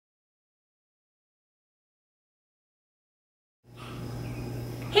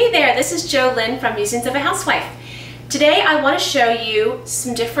Hey there, this is Jo Lynn from Musings of a Housewife. Today I want to show you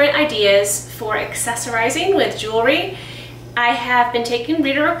some different ideas for accessorizing with jewelry. I have been taking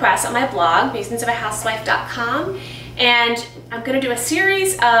reader requests on my blog, musingsofaHousewife.com, and I'm going to do a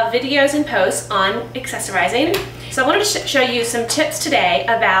series of videos and posts on accessorizing. So I wanted to show you some tips today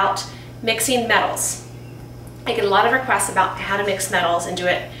about mixing metals. I get a lot of requests about how to mix metals and do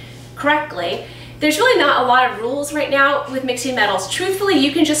it correctly. There's really not a lot of rules right now with mixing metals. Truthfully,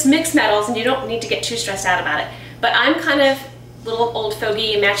 you can just mix metals and you don't need to get too stressed out about it. But I'm kind of a little old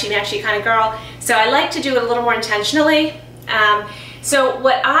fogey, matchy-matchy kind of girl, so I like to do it a little more intentionally. So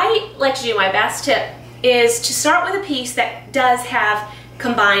what I like to do, my best tip, is to start with a piece that does have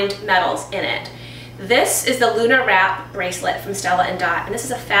combined metals in it. This is the Lunar Wrap bracelet from Stella & Dot, and this is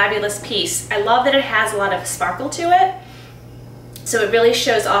a fabulous piece. I love that it has a lot of sparkle to it, so it really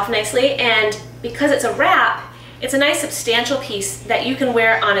shows off nicely, and because it's a wrap, it's a nice substantial piece that you can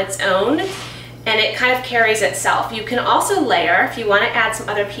wear on its own, and it kind of carries itself. You can also layer if you want to add some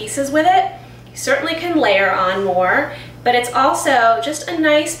other pieces with it. You certainly can layer on more, but it's also just a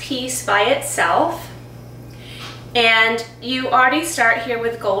nice piece by itself. And you already start here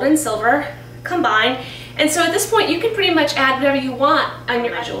with gold and silver combined, and so at this point you can pretty much add whatever you want on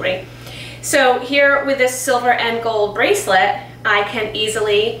your jewelry. So here with this silver and gold bracelet, I can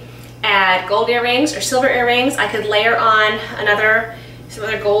easily add gold earrings or silver earrings. I could layer on some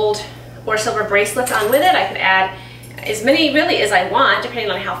other gold or silver bracelets on with it. I could add as many really as I want, depending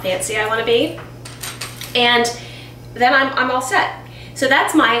on how fancy I want to be. And then I'm all set. So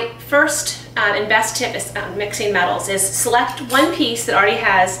that's my first and best tip is mixing metals, is select one piece that already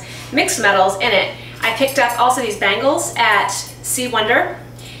has mixed metals in it. I picked up also these bangles at Sea Wonder,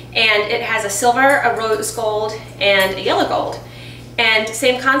 and it has a silver, a rose gold, and a yellow gold. And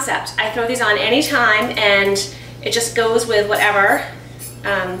same concept. I throw these on anytime and it just goes with whatever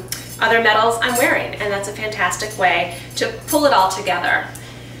other metals I'm wearing, and that's a fantastic way to pull it all together.